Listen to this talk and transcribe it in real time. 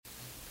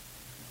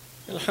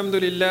الحمد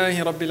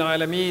لله رب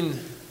العالمين.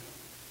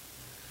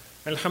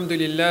 الحمد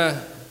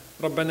لله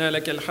ربنا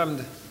لك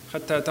الحمد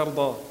حتى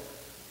ترضى.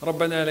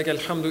 ربنا لك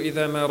الحمد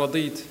إذا ما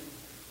رضيت.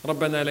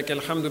 ربنا لك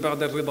الحمد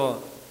بعد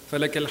الرضا.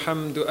 فلك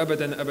الحمد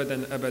أبدا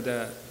أبدا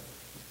أبدا.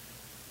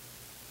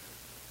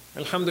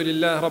 الحمد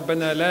لله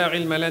ربنا لا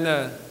علم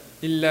لنا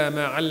إلا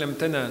ما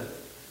علمتنا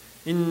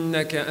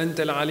إنك أنت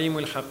العليم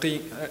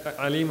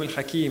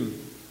الحكيم.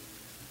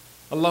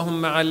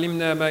 اللهم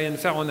علمنا ما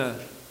ينفعنا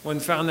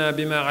وانفعنا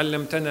بما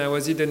علمتنا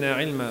وزدنا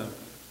علما،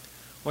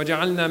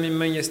 وجعلنا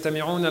ممن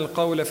يستمعون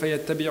القول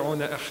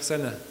فيتبعون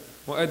أحسنه،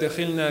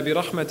 وأدخلنا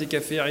برحمتك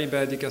في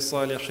عبادك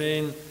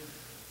الصالحين.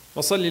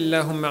 وصل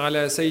اللهم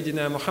على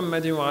سيدنا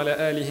محمد وعلى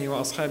آله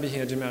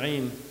وأصحابه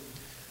أجمعين.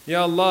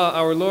 Ya Allah,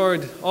 our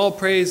Lord, all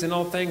praise and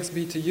all thanks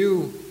be to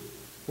you.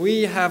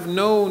 We have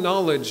no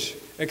knowledge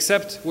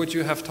except what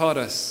you have taught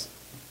us.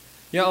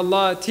 Ya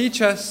Allah,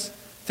 teach us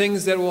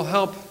things that will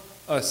help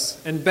us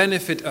and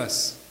benefit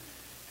us,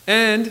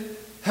 and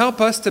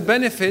help us to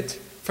benefit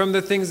from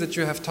the things that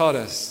you have taught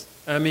us.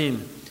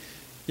 Ameen.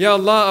 Ya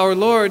Allah, our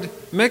Lord,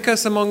 make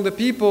us among the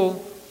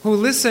people who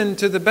listen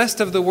to the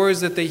best of the words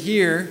that they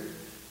hear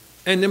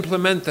and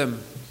implement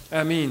them.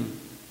 Ameen.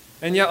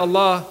 And Ya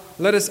Allah,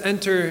 let us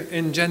enter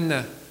in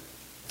Jannah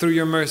through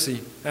your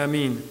mercy.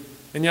 Ameen.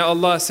 And Ya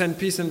Allah, send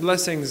peace and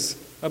blessings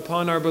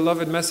upon our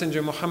beloved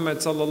Messenger Muhammad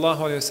sallallahu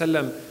alaihi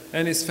wasallam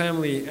and his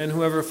family and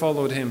whoever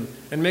followed him,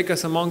 and make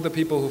us among the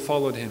people who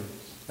followed him.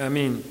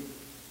 Ameen.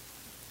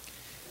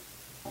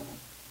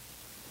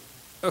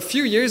 A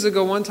few years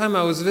ago, one time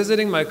I was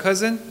visiting my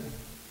cousin,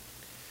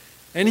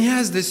 and he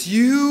has this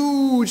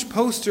huge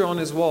poster on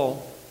his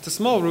wall. It's a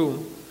small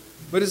room,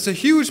 but it's a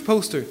huge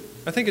poster.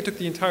 I think it took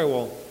the entire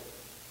wall.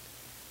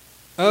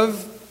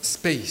 Of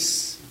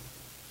space,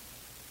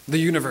 the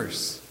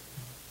universe.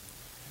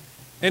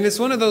 And it's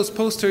one of those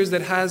posters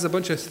that has a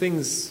bunch of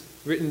things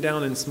written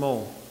down in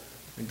small,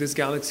 like this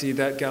galaxy,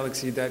 that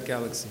galaxy, that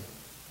galaxy.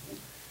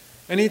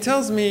 And he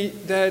tells me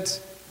that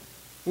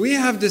we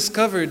have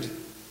discovered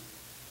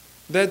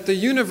that the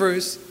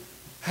universe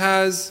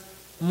has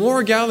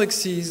more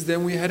galaxies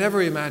than we had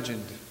ever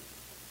imagined.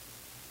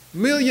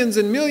 Millions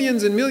and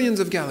millions and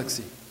millions of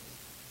galaxies.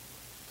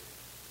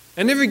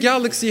 And every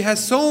galaxy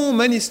has so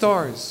many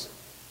stars.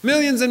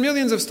 Millions and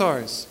millions of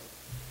stars.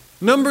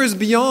 Numbers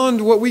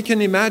beyond what we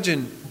can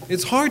imagine.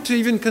 It's hard to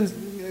even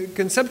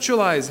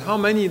conceptualize how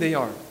many they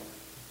are.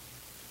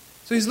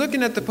 So he's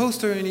looking at the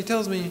poster and he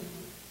tells me,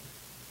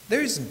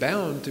 there's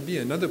bound to be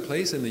another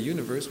place in the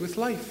universe with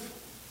life.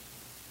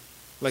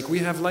 Like we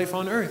have life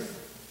on Earth.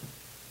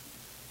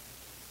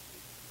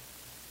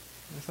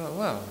 I thought,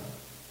 wow,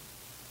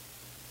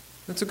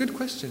 that's a good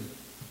question.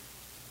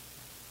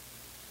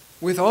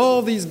 With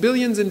all these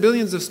billions and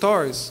billions of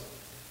stars,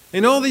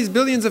 and all these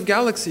billions of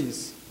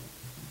galaxies,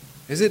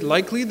 is it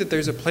likely that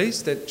there's a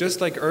place that,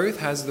 just like Earth,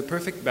 has the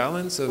perfect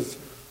balance of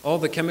all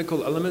the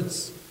chemical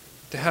elements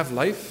to have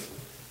life,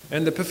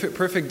 and the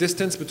perfect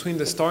distance between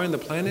the star and the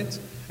planet,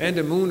 and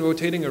a moon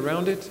rotating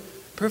around it?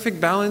 Perfect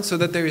balance so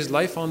that there is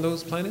life on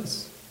those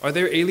planets? Are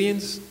there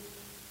aliens?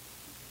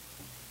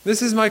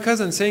 This is my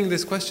cousin saying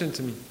this question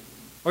to me,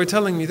 or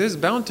telling me there's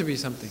bound to be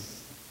something.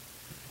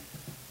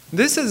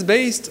 This is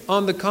based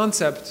on the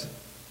concept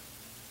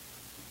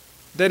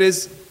that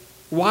is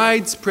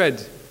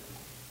widespread,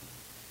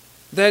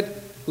 that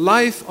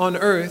life on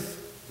Earth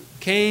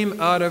came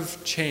out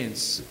of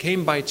chance,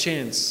 came by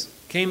chance,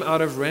 came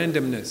out of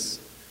randomness.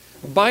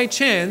 By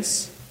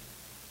chance,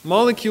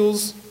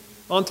 molecules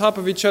on top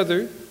of each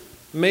other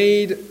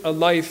made a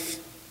life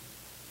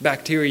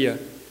bacteria.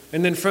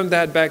 And then from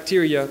that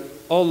bacteria,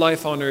 all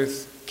life on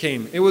Earth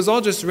came. It was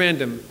all just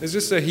random. It's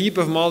just a heap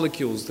of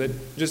molecules that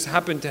just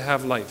happened to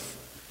have life.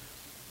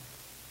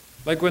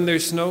 Like when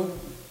there's snow,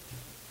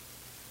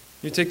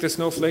 you take the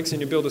snowflakes and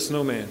you build a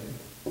snowman.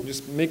 You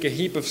just make a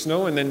heap of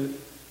snow, and then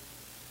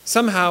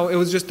somehow it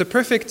was just the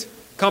perfect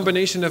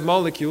combination of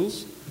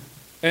molecules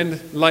and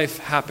life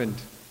happened.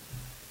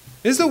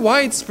 It's a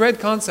widespread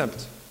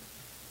concept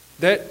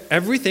that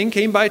everything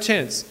came by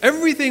chance.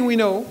 Everything we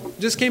know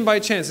just came by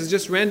chance. It's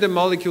just random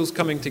molecules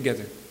coming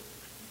together.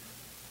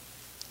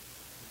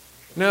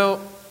 Now,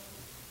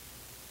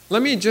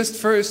 let me just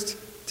first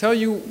tell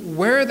you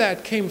where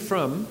that came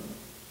from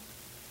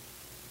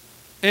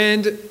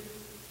and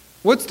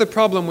what's the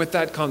problem with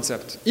that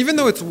concept. Even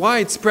though it's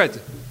widespread,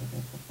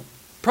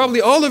 probably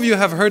all of you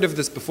have heard of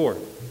this before,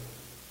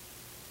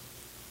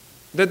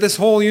 that this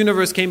whole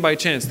universe came by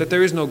chance, that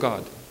there is no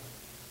God.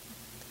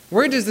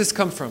 Where does this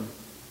come from?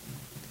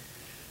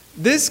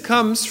 This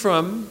comes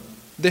from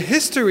the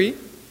history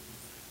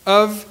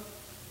of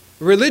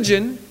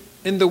religion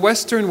in the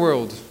Western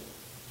world.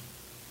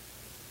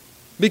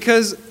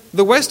 Because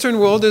the Western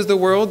world is the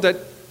world that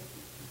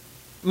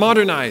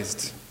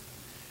modernized.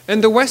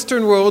 And the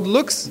Western world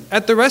looks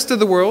at the rest of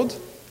the world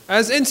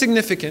as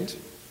insignificant.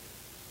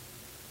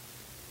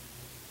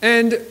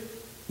 And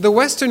the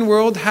Western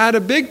world had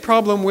a big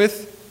problem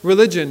with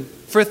religion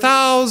for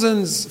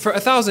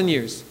 1,000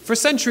 years, for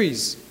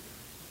centuries.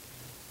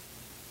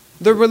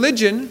 The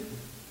religion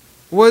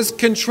was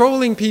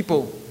controlling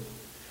people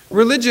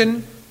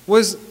religion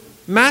was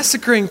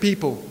massacring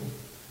people.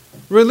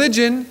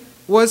 Religion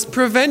was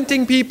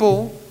preventing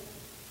people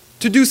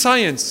to do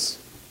science.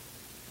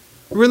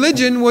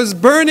 Religion was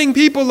burning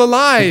people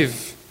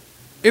alive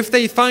if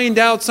they find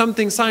out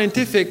something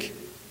scientific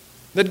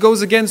that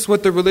goes against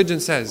what the religion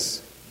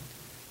says.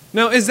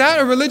 Now, is that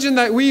a religion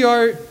that we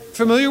are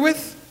familiar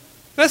with?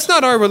 That's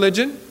not our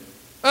religion.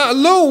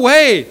 No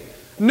way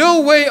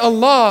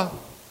Allah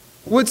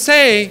would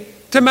say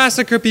to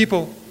massacre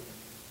people,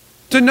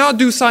 to not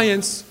do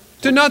science,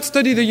 to not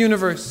study the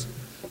universe.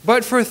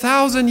 But for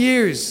 1,000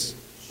 years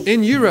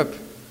in Europe,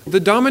 the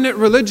dominant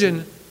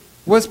religion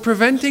was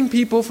preventing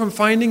people from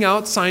finding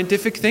out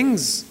scientific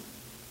things.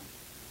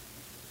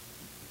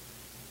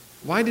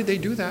 Why did they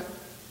do that?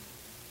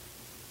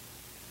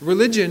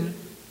 Religion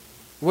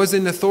was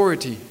in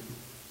authority.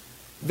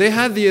 They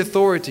had the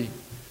authority,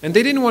 and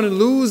they didn't want to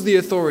lose the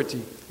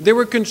authority. They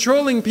were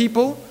controlling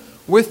people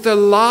with the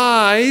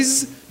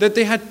lies that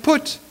they had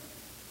put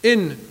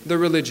in the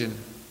religion.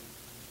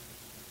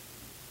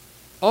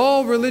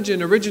 All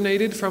religion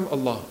originated from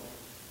Allah.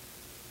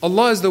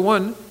 Allah is the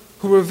one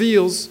who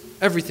reveals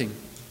everything.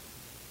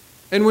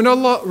 And when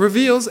Allah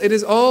reveals, it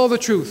is all the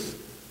truth.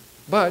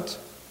 But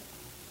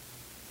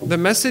the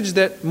message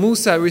that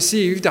Musa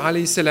received,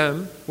 alayhi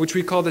salam, which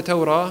we call the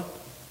Torah,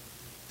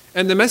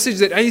 and the message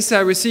that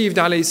Isa received,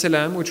 alayhi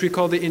salam, which we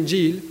call the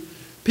Injil,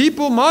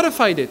 people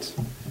modified it.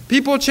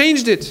 People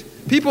changed it.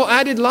 People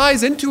added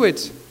lies into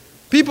it.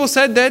 People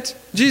said that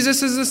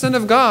Jesus is the Son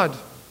of God.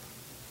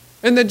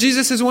 And that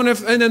Jesus is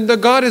and then the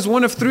God is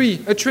one of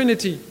three, a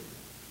Trinity.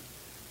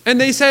 And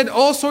they said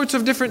all sorts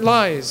of different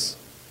lies.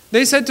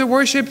 They said to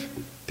worship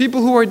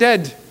people who are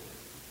dead.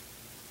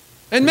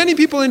 And many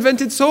people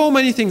invented so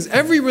many things.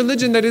 Every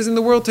religion that is in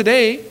the world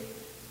today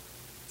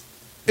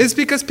is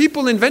because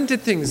people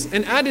invented things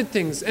and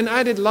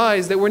added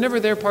lies that were never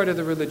their part of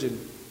the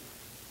religion.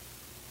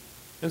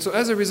 And so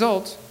as a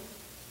result,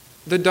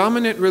 the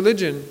dominant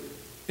religion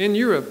in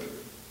Europe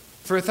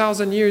for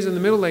 1,000 years in the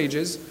Middle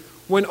Ages,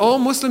 when all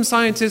Muslim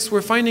scientists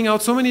were finding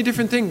out so many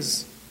different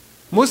things,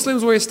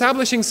 Muslims were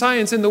establishing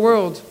science in the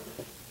world.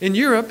 In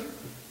Europe,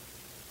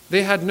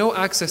 they had no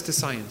access to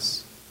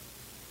science.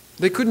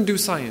 They couldn't do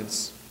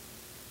science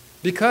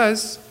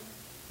because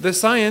the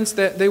science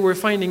that they were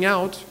finding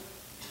out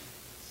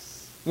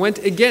went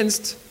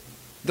against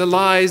the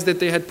lies that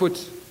they had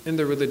put in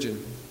the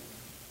religion.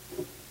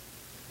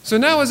 So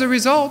now as a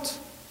result,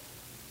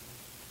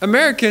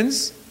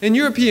 Americans and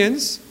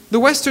Europeans, the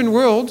Western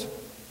world,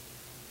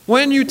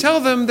 when you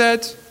tell them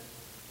that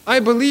I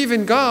believe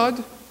in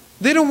God,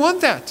 they don't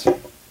want that.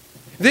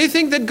 They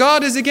think that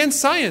God is against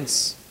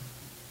science.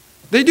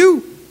 They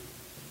do.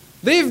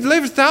 They've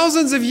lived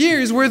thousands of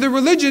years where the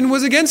religion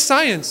was against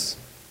science.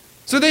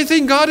 So they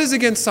think God is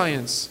against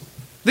science.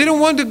 They don't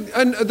want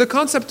the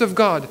concept of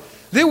God.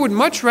 They would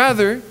much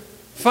rather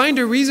find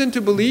a reason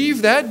to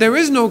believe that there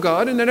is no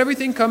God and that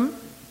everything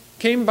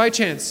came by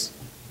chance,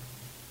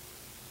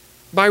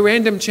 by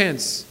random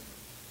chance.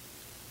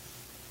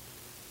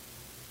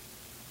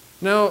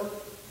 Now,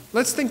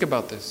 let's think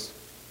about this.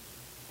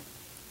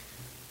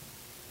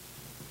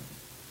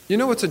 You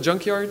know what's a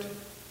junkyard?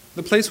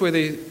 The place where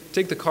they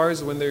take the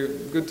cars when they're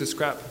good to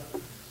scrap.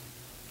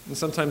 And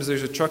sometimes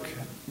there's a truck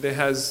that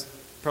has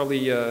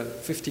probably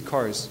 50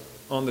 cars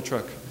on the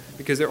truck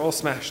because they're all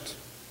smashed.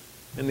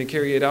 And they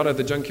carry it out of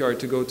the junkyard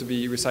to go to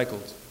be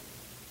recycled.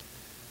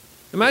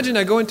 Imagine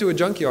I go into a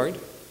junkyard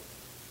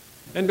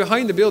and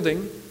behind the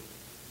building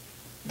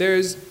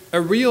there's a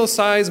real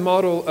size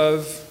model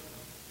of,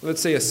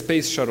 let's say, a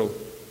space shuttle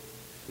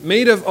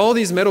made of all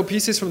these metal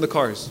pieces from the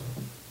cars.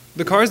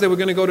 The cars that were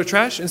going to go to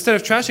trash, instead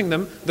of trashing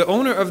them, the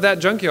owner of that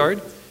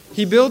junkyard,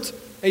 he built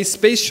a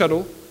space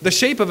shuttle, the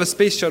shape of a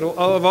space shuttle,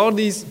 out of all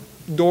these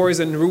doors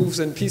and roofs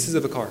and pieces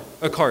of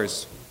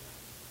cars.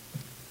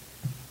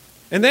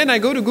 And then I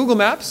go to Google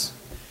Maps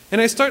and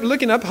I start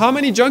looking up how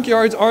many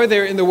junkyards are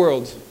there in the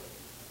world.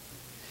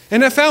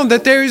 And I found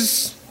that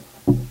there's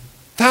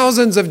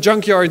thousands of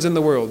junkyards in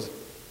the world.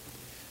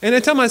 And I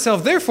tell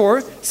myself,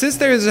 therefore, since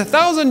there is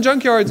thousands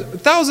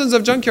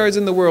of junkyards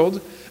in the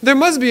world, there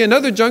must be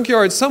another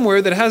junkyard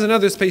somewhere that has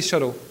another space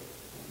shuttle.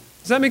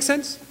 Does that make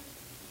sense?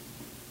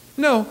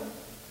 No.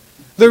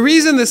 The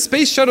reason the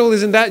space shuttle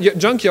is in that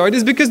junkyard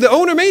is because the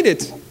owner made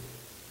it.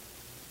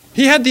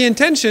 He had the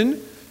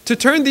intention to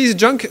turn these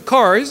junk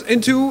cars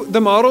into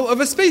the model of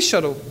a space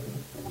shuttle.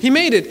 He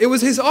made it. It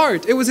was his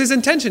art. It was his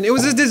intention. It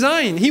was his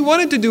design. He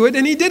wanted to do it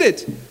and he did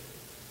it.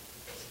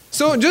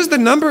 So just the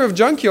number of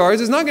junkyards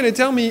is not going to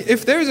tell me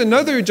if there's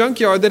another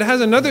junkyard that has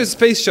another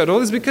space shuttle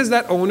is because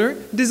that owner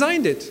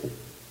designed it.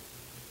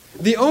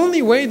 The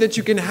only way that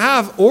you can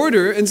have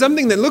order in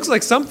something that looks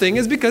like something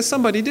is because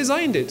somebody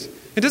designed it.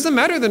 It doesn't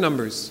matter the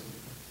numbers.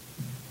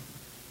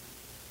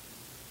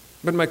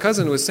 But my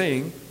cousin was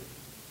saying,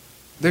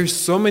 there's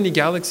so many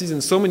galaxies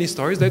and so many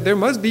stars that there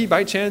must be,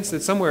 by chance,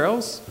 that somewhere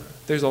else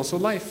there's also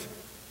life.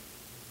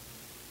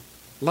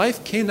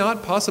 Life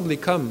cannot possibly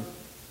come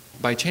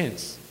by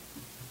chance.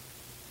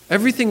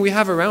 Everything we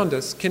have around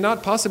us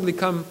cannot possibly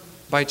come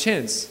by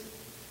chance.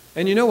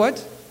 And you know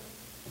what?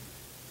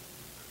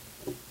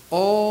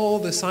 all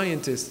the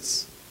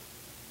scientists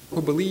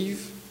who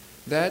believe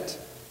that,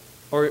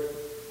 or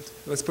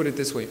let's put it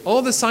this way,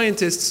 all the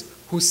scientists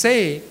who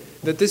say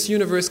that this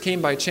universe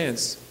came by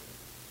chance.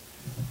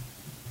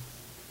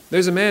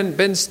 There's a man,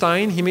 Ben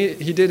Stein,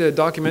 he did a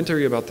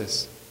documentary about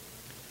this.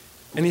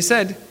 And he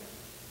said,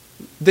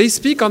 they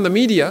speak on the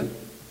media,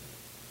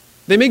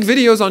 they make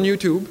videos on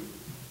YouTube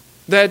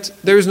that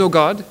there is no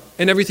God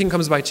and everything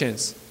comes by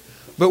chance.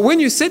 But when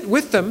you sit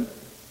with them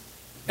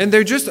and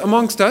they're just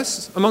amongst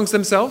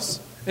themselves,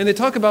 and they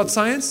talk about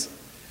science,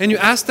 and you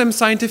ask them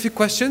scientific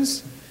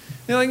questions,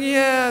 they're like,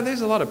 yeah,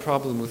 there's a lot of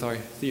problem with our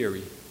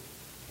theory.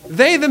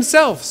 They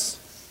themselves,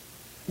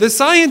 the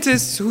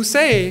scientists who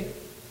say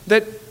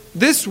that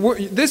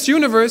this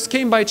universe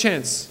came by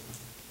chance,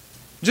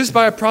 just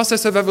by a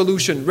process of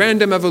evolution,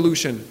 random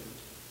evolution,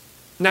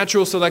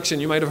 natural selection,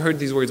 you might have heard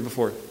these words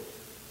before.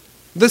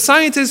 The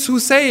scientists who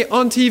say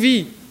on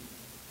TV,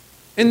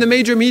 in the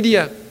major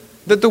media,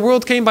 that the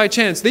world came by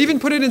chance. They even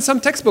put it in some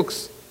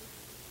textbooks.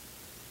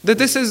 That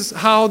this is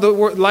how the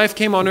life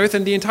came on earth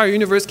and the entire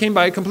universe came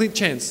by a complete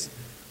chance.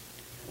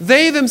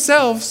 They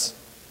themselves,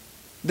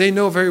 they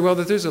know very well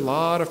that there's a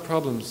lot of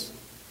problems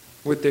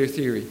with their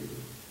theory.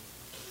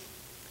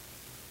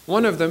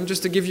 One of them,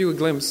 just to give you a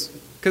glimpse,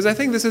 because I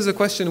think this is a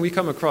question we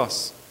come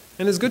across,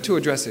 and it's good to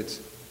address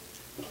it.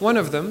 One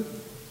of them,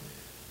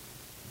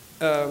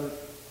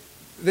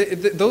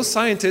 those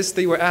scientists,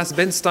 they were asked,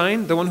 Ben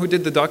Stein, the one who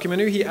did the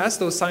documentary, he asked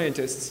those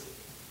scientists,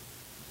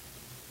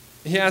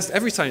 he asked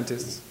every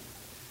scientist,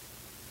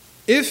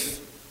 if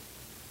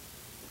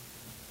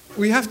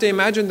we have to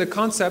imagine the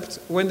concept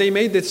when they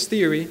made this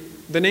theory,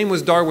 the name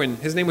was Darwin,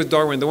 his name was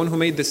Darwin, the one who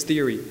made this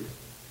theory.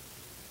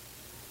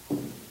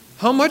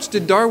 How much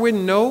did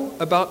Darwin know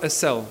about a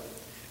cell?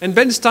 And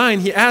Ben Stein,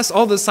 he asked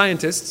all the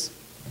scientists,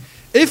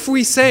 if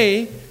we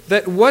say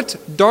that what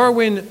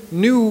Darwin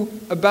knew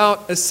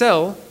about a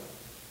cell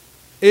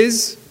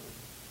is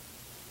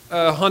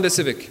a Honda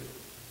Civic,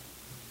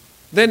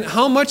 then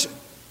how much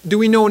do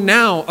we know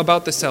now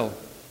about the cell?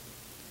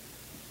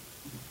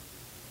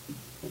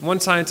 One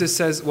scientist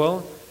says,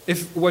 well,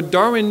 if what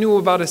Darwin knew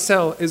about a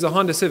cell is a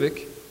Honda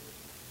Civic,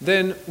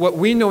 then what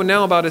we know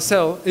now about a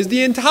cell is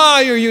the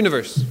entire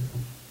universe.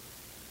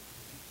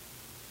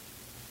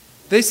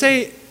 They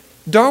say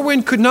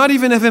Darwin could not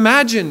even have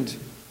imagined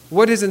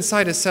what is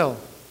inside a cell.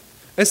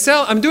 A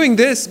cell, I'm doing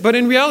this, but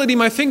in reality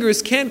my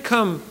fingers can't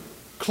come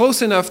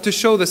close enough to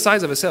show the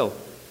size of a cell.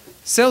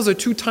 Cells are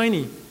too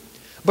tiny.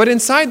 But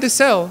inside the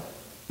cell,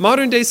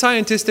 modern day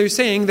scientists are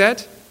saying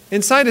that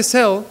inside a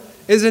cell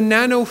is a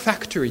nano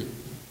factory.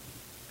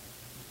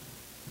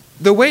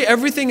 The way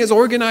everything is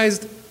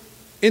organized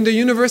in the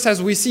universe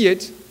as we see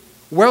it,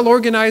 well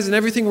organized and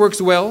everything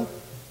works well,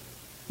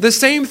 the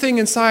same thing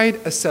inside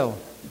a cell.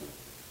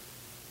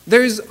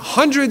 There's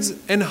hundreds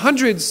and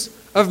hundreds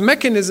of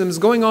mechanisms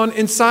going on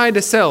inside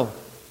a cell.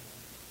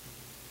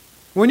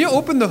 When you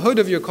open the hood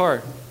of your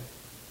car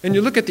and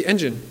you look at the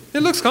engine,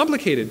 it looks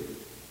complicated.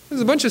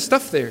 There's a bunch of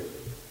stuff there,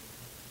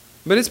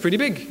 but it's pretty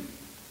big.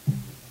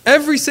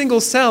 Every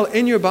single cell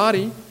in your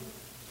body,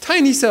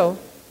 tiny cell,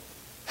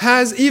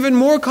 has even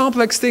more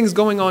complex things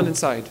going on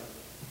inside.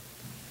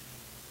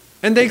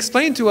 And they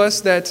explained to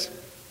us that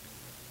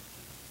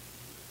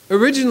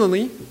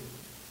originally,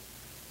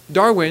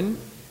 Darwin,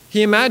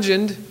 he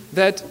imagined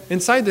that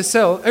inside the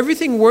cell,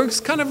 everything works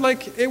kind of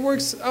like it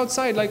works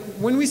outside. Like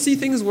when we see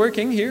things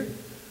working here,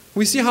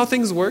 we see how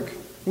things work.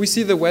 We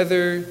see the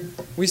weather,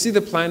 we see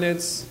the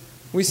planets,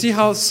 we see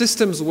how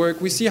systems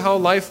work, we see how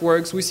life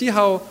works, we see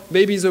how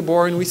babies are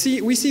born, we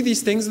see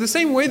these things. The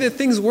same way that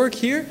things work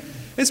here,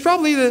 it's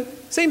probably the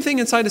same thing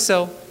inside a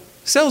cell.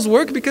 Cells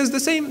work because the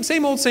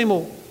same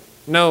old.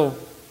 No.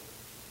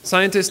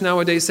 Scientists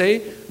nowadays say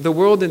the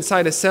world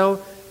inside a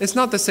cell is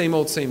not the same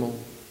old.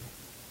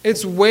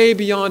 It's way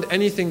beyond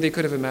anything they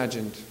could have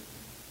imagined.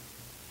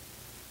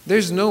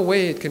 There's no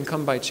way it can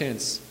come by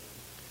chance.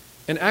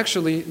 And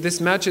actually, this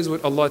matches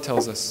what Allah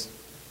tells us.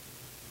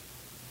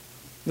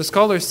 The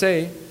scholars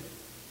say,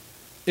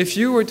 if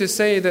you were to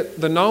say that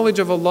the knowledge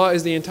of Allah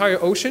is the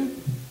entire ocean,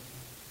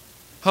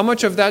 how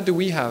much of that do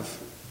we have?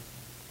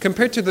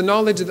 Compared to the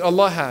knowledge that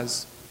Allah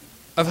has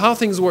of how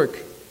things work,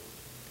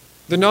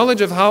 the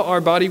knowledge of how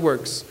our body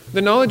works,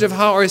 the knowledge of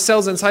how our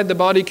cells inside the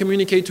body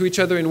communicate to each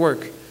other and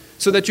work,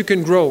 so that you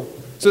can grow,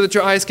 so that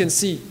your eyes can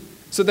see,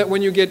 so that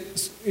when you get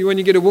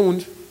a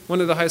wound, one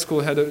of the high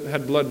school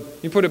had blood,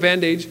 you put a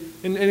bandage,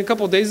 in a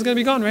couple of days it's going to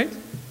be gone, right?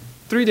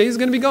 3 days it's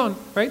going to be gone,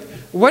 right?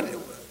 What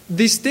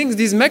these things,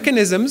 these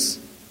mechanisms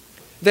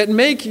that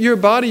make your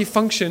body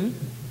function,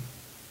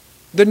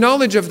 the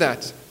knowledge of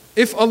that.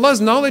 If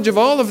Allah's knowledge of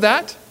all of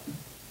that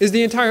is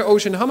the entire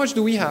ocean, how much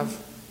do we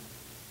have?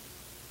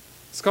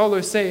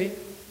 Scholars say,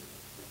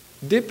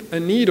 dip a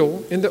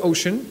needle in the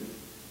ocean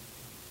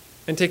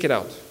and take it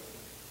out.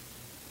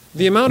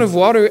 The amount of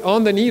water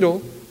on the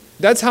needle,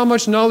 that's how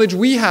much knowledge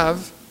we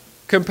have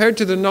compared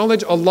to the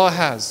knowledge Allah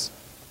has.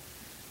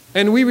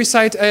 And we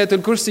recite Ayatul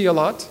Kursi a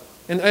lot.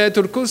 And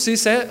Ayatul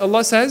Kursi,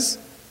 Allah says,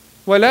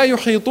 وَلَا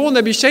يُحِيطُونَ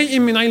بِشَيْءٍ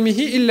مِّنْ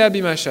عِلْمِهِ إِلَّا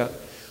بِمَا شَاءَ.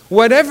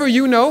 Whatever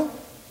you know,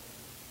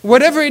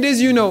 Whatever it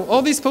is you know,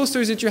 all these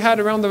posters that you had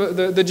around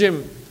the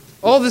gym,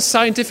 all this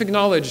scientific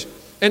knowledge,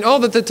 and all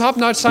that the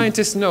top-notch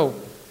scientists know,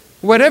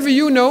 whatever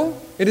you know,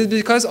 it is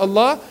because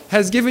Allah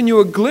has given you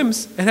a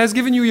glimpse and has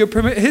given you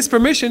His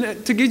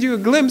permission to give you a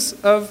glimpse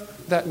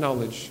of that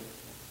knowledge.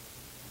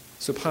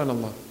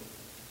 Subhanallah.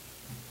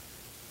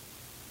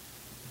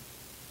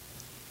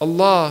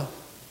 Allah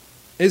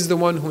is the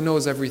one who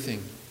knows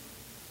everything.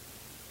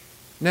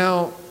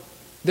 Now,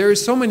 there are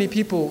so many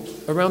people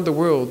around the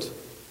world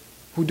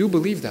who do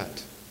believe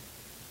that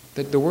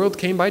the world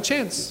came by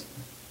chance.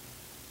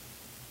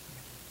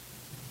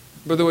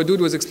 Brother Wadud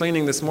was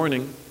explaining this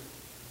morning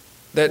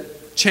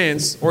that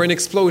chance or an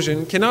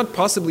explosion cannot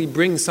possibly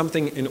bring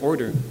something in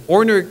order.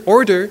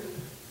 Order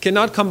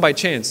cannot come by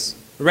chance.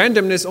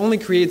 Randomness only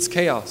creates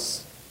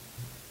chaos.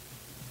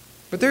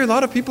 But there are a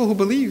lot of people who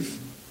believe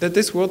that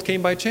this world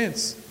came by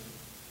chance.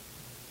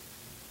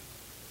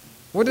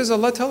 What does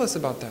Allah tell us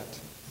about that?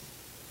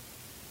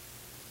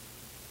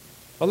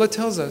 Allah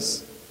tells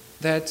us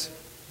that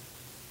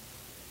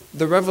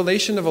the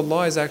revelation of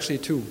Allah is actually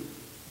two.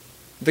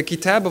 The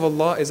kitab of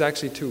Allah is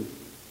actually two.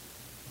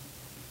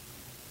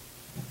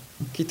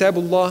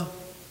 Kitabullah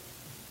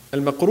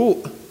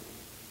al-Maqru',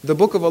 the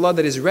book of Allah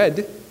that is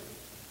read,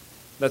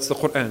 that's the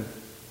Quran.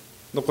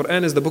 The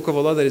Quran is the book of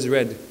Allah that is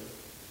read.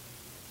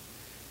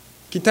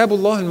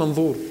 Kitabullah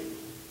al-Manzur,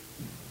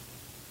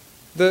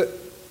 the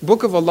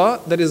book of Allah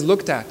that is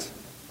looked at.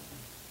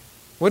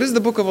 What is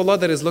the book of Allah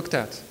that is looked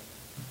at?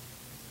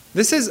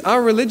 This is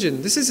our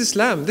religion. This is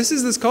Islam. This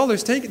is the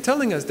scholars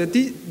telling us that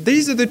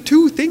these are the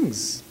two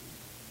things.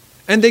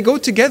 And they go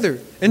together.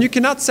 And you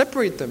cannot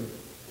separate them.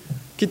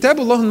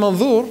 Kitabullah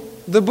al-Manzur,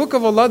 the book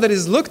of Allah that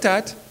is looked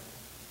at,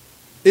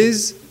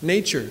 is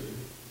nature.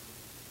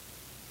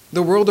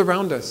 The world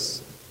around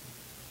us.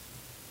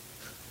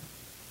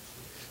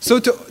 So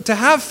to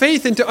have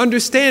faith and to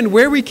understand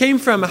where we came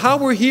from, how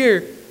we're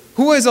here,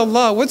 who is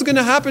Allah, what's going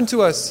to happen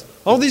to us,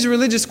 all these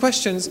religious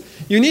questions,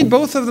 you need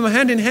both of them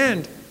hand in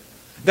hand.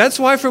 That's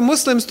why for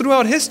Muslims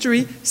throughout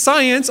history,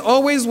 science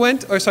always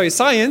went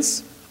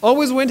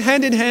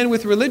hand in hand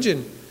with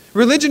religion.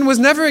 Religion was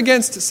never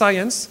against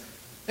science,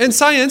 and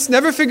science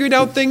never figured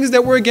out things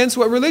that were against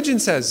what religion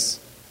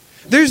says.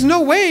 There's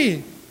no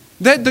way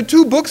that the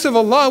two books of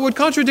Allah would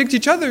contradict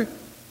each other.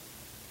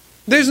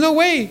 There's no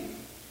way.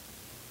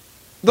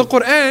 The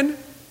Quran,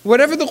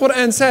 whatever the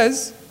Quran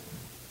says,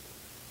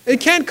 it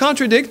can't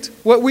contradict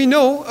what we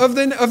know of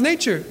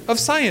nature, of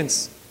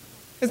science.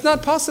 It's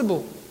not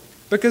possible.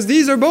 Because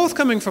these are both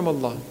coming from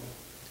Allah.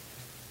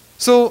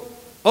 So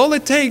all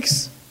it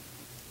takes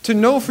to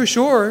know for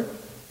sure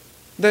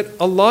that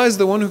Allah is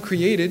the one who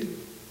created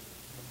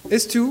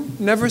is to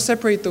never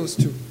separate those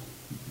two.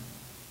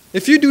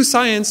 If you do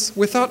science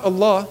without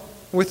Allah,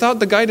 without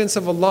the guidance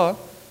of Allah,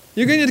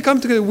 you're going to come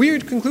to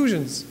weird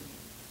conclusions.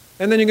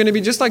 And then you're going to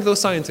be just like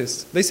those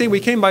scientists. They say we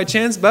came by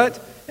chance,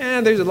 but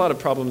there's a lot of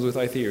problems with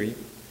our theory.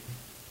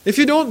 If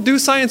you don't do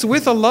science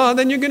with Allah,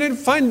 then you're going to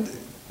find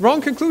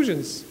wrong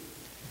conclusions.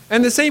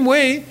 And the same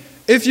way,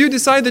 if you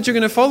decide that you're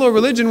going to follow a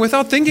religion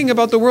without thinking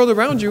about the world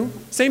around you,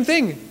 same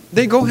thing.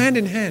 They go hand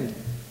in hand.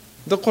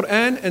 The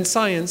Quran and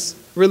science,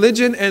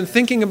 religion and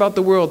thinking about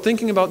the world,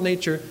 thinking about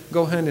nature,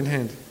 go hand in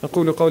hand.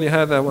 أقول قولي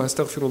هذا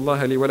وأستغفر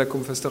الله لي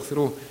ولكم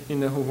فاستغفروه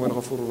إنه هو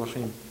الغفور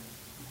الرحيم.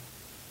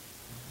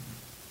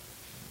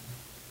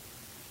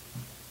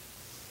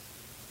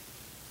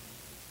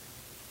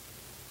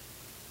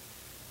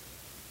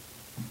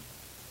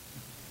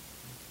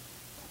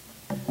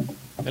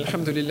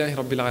 الحمد لله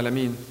رب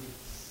العالمين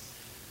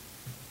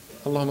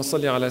اللهم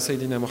صل على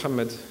سيدنا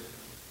محمد.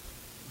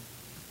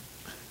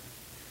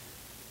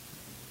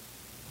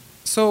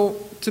 So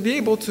to be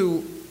able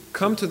to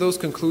come to those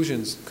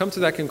conclusions, come to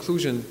that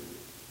conclusion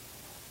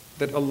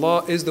that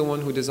Allah is the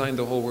one who designed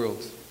the whole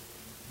world,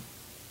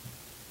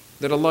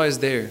 that Allah is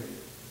there,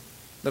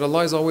 that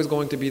Allah is always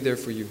going to be there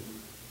for you.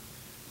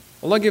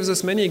 Allah gives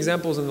us many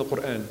examples in the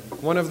Quran.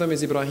 One of them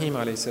is Ibrahim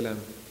alayhi salam.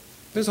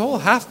 There's a whole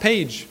half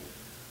page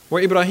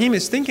where Ibrahim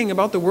is thinking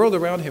about the world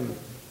around him,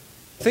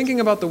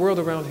 thinking about the world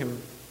around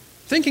him,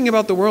 thinking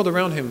about the world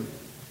around him,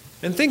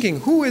 and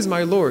thinking, who is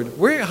my Lord?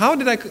 How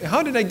did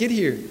I get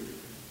here?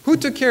 Who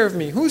took care of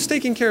me? Who's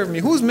taking care of me?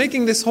 Who's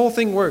making this whole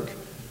thing work?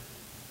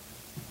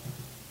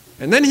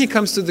 And then he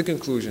comes to the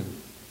conclusion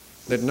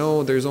that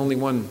no, there's only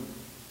one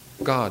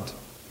God,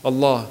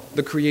 Allah,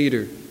 the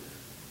Creator,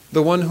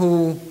 the one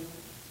who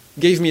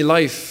gave me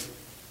life,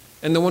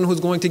 and the one who's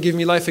going to give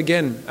me life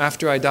again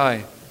after I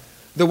die.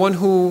 The one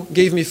who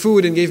gave me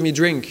food and gave me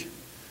drink.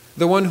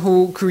 The one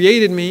who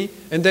created me,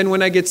 and then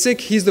when I get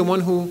sick, He's the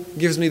one who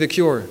gives me the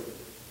cure.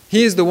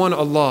 He is the one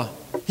Allah.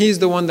 He is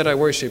the one that I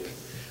worship.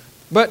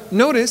 But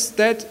notice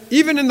that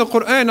even in the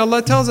Quran,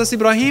 Allah tells us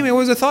Ibrahim, it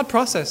was a thought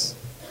process.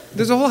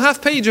 There's a whole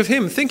half page of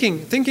him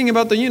thinking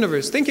about the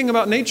universe, thinking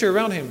about nature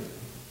around him.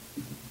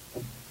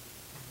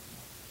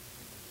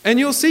 And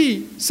you'll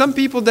see some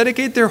people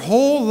dedicate their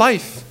whole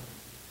life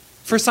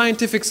for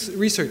scientific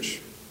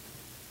research.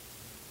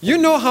 You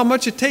know how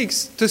much it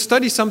takes to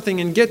study something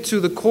and get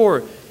to the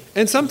core.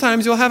 And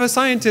sometimes you'll have a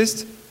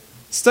scientist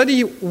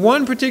study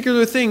one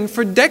particular thing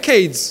for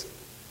decades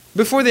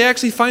before they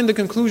actually find the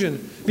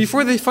conclusion,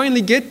 before they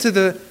finally get to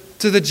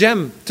the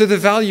gem, to the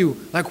value.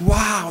 Like,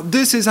 wow,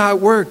 this is how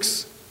it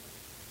works.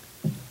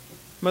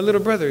 My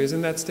little brother is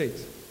in that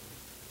state.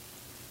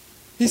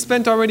 He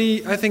spent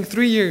already, I think,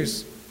 3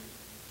 years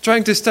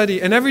trying to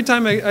study. And every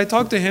time I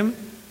talk to him,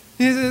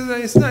 he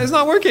says, it's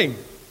not working.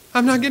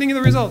 I'm not getting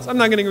the results. I'm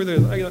not getting the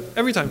results.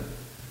 Every time.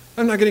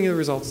 I'm not getting the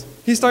results.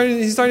 He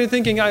started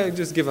thinking, I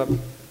just give up.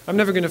 I'm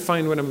never going to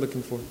find what I'm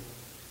looking for.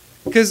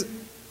 Because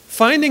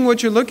finding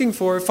what you're looking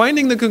for,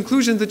 finding the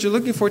conclusions that you're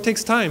looking for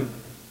takes time.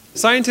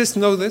 Scientists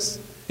know this.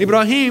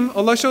 Ibrahim,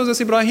 Allah shows us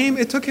Ibrahim,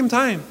 it took him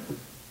time.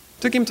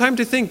 It took him time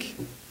to think.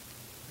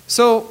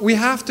 So we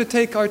have to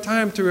take our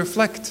time to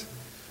reflect.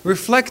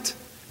 Reflect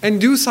and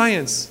do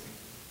science.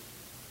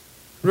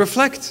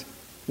 Reflect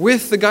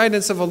with the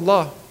guidance of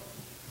Allah.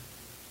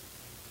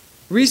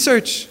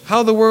 Research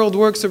how the world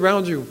works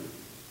around you.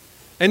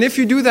 And if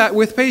you do that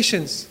with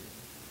patience,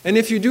 and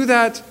if you do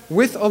that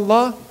with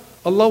Allah,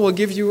 Allah will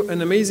give you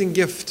an amazing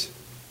gift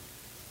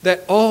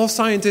that all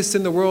scientists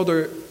in the world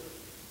are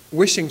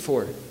wishing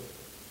for.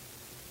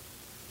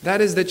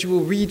 That is that you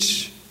will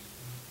reach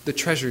the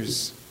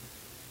treasures.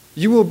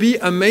 You will be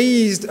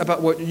amazed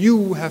about what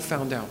you have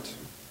found out.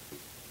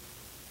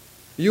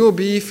 You will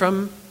be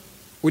from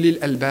ulil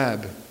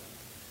albab,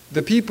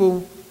 the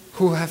people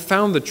who have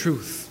found the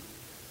truth,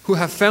 who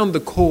have found the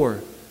core,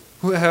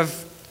 who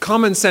have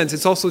common sense.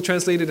 It's also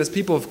translated as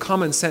people of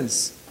common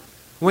sense.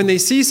 When they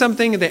see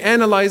something and they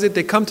analyze it,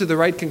 they come to the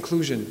right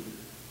conclusion.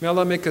 May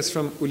Allah make us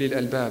from ulil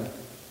albab,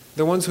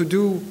 the ones who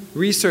do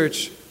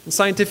research,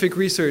 scientific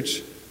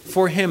research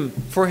for Him,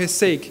 for His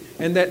sake,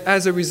 and that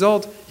as a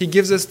result, He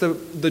gives us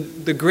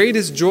the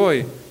greatest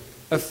joy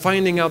of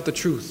finding out the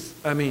truth.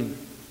 Ameen.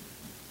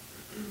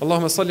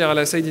 اللهم صل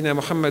على سيدنا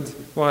محمد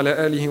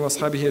وعلى آله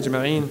وأصحابه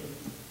أجمعين.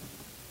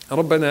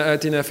 ربنا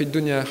آتنا في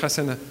الدنيا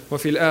حسنة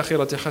وفي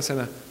الآخرة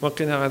حسنة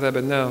وقنا عذاب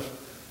النار.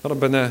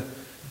 ربنا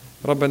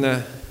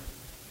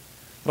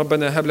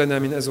هب لنا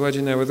من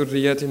أزواجنا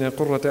وذرياتنا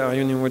قرة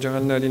أعين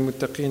واجعلنا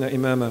للمتقين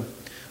إماما.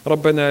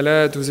 ربنا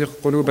لا تزغ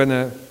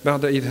قلوبنا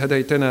بعد إذ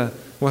هديتنا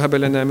وهب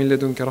لنا من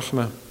لدنك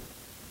رحمة.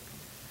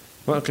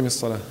 وأقم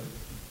الصلاة.